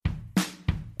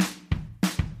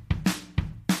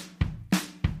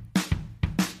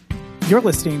You're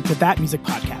listening to That Music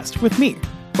Podcast with me,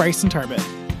 Bryson Tarbett.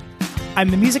 I'm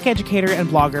the music educator and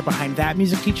blogger behind That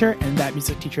Music Teacher and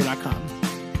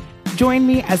ThatMusicTeacher.com. Join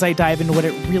me as I dive into what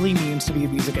it really means to be a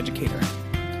music educator.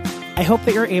 I hope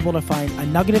that you're able to find a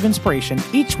nugget of inspiration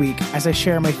each week as I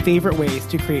share my favorite ways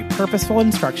to create purposeful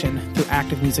instruction through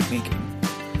active music making.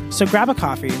 So grab a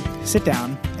coffee, sit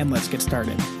down, and let's get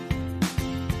started.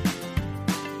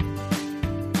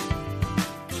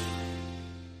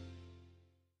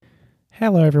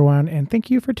 Hello, everyone, and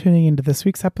thank you for tuning into this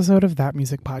week's episode of That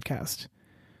Music Podcast.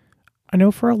 I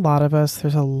know for a lot of us,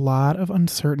 there's a lot of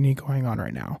uncertainty going on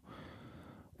right now.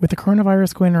 With the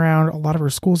coronavirus going around, a lot of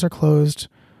our schools are closed.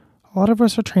 A lot of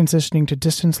us are transitioning to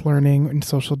distance learning and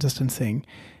social distancing,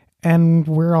 and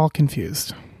we're all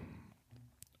confused.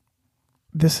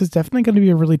 This is definitely going to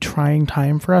be a really trying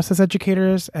time for us as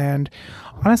educators, and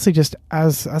honestly, just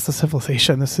as a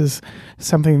civilization, this is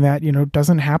something that,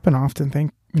 doesn't happen often,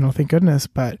 thank goodness,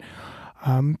 but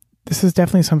this is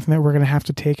definitely something that we're going to have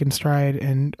to take in stride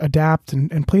and adapt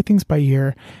and play things by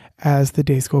ear as the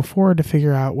days go forward to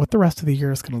figure out what the rest of the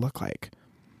year is going to look like.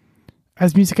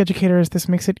 As music educators, this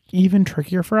makes it even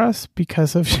trickier for us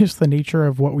because of just the nature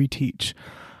of what we teach.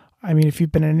 I mean, if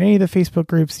you've been in any of the Facebook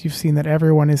groups, you've seen that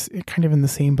everyone is kind of in the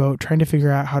same boat, trying to figure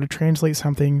out how to translate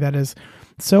something that is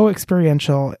so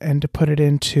experiential and to put it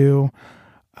into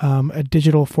a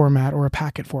digital format or a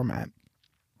packet format.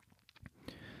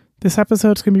 This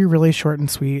episode's going to be really short and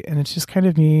sweet, and it's just kind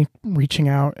of me reaching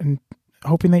out and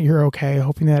hoping that you're okay,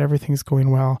 hoping that everything's going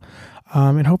well,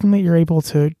 and hoping that you're able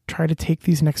to try to take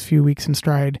these next few weeks in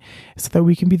stride so that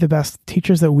we can be the best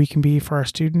teachers that we can be for our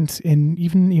students in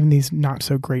even these not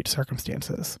so great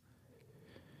circumstances.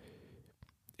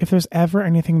 If there's ever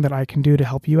anything that I can do to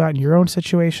help you out in your own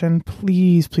situation,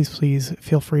 please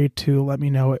feel free to let me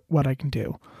know what I can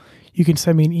do. You can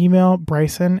send me an email,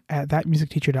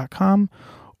 bryson@thatmusicteacher.com,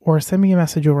 or send me a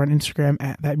message over on Instagram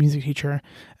 @thatmusicteacher, and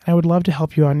I would love to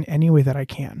help you out in any way that I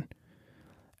can.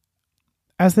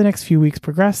 As the next few weeks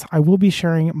progress, I will be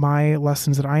sharing my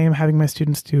lessons that I am having my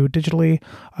students do digitally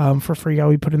for free.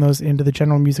 I'll be putting those into the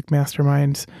General Music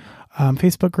Masterminds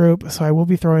Facebook group, so I will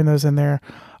be throwing those in there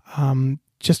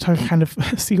just to kind of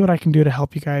see what I can do to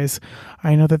help you guys.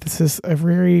 I know that this is a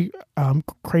very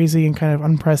crazy and kind of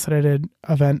unprecedented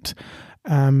event,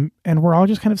 and we're all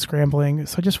just kind of scrambling.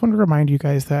 So I just want to remind you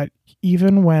guys that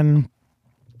even when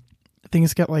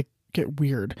things get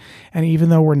weird, and even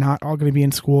though we're not all going to be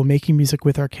in school making music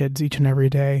with our kids each and every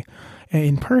day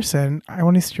in person, I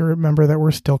want us to remember that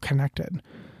we're still connected.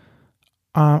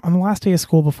 On the last day of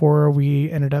school before we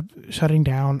ended up shutting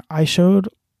down, I showed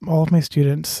all of my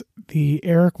students the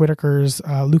Eric Whitacre's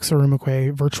Luke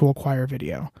Sarumakwe virtual choir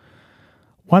video.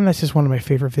 One, that's just one of my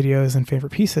favorite videos and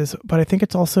favorite pieces, but I think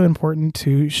it's also important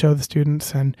to show the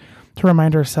students and to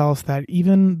remind ourselves that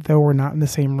even though we're not in the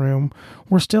same room,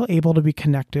 we're still able to be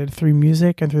connected through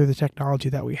music and through the technology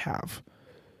that we have.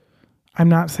 I'm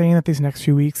not saying that these next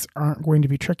few weeks aren't going to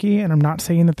be tricky, and I'm not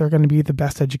saying that they're going to be the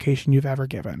best education you've ever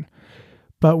given.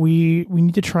 But we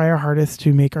need to try our hardest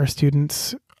to make our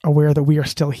students aware that we are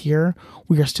still here,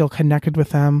 we are still connected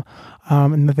with them,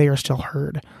 and that they are still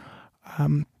heard.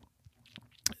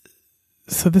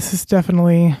 So this is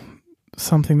definitely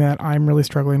something that I'm really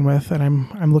struggling with, and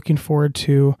I'm looking forward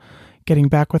to getting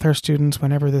back with our students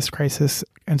whenever this crisis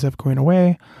ends up going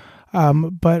away.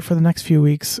 But for the next few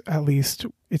weeks, at least,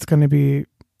 it's going to be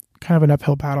kind of an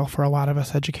uphill battle for a lot of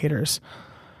us educators.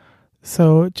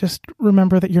 So just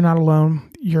remember that you're not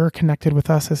alone. You're connected with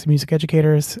us as music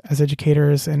educators,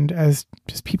 and as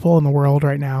just people in the world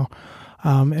right now.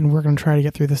 And we're going to try to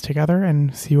get through this together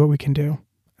and see what we can do.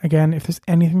 Again, if there's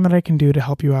anything that I can do to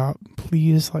help you out,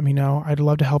 please let me know. I'd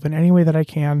love to help in any way that I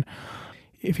can.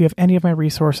 If you have any of my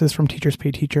resources from Teachers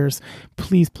Pay Teachers,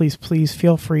 please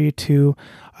feel free to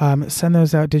send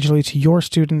those out digitally to your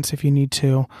students if you need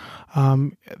to.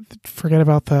 Forget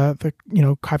about the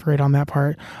copyright on that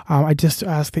part. I just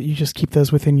ask that you just keep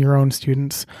those within your own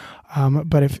students.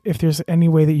 But if there's any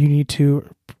way that you need to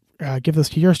give those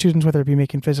to your students, whether it be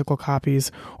making physical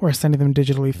copies or sending them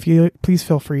digitally, please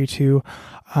feel free to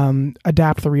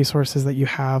adapt the resources that you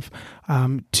have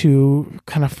to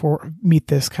kind of meet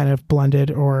this kind of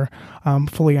blended or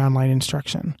fully online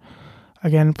instruction.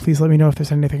 Again, please let me know if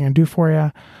there's anything I can do for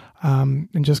you,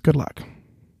 and just good luck.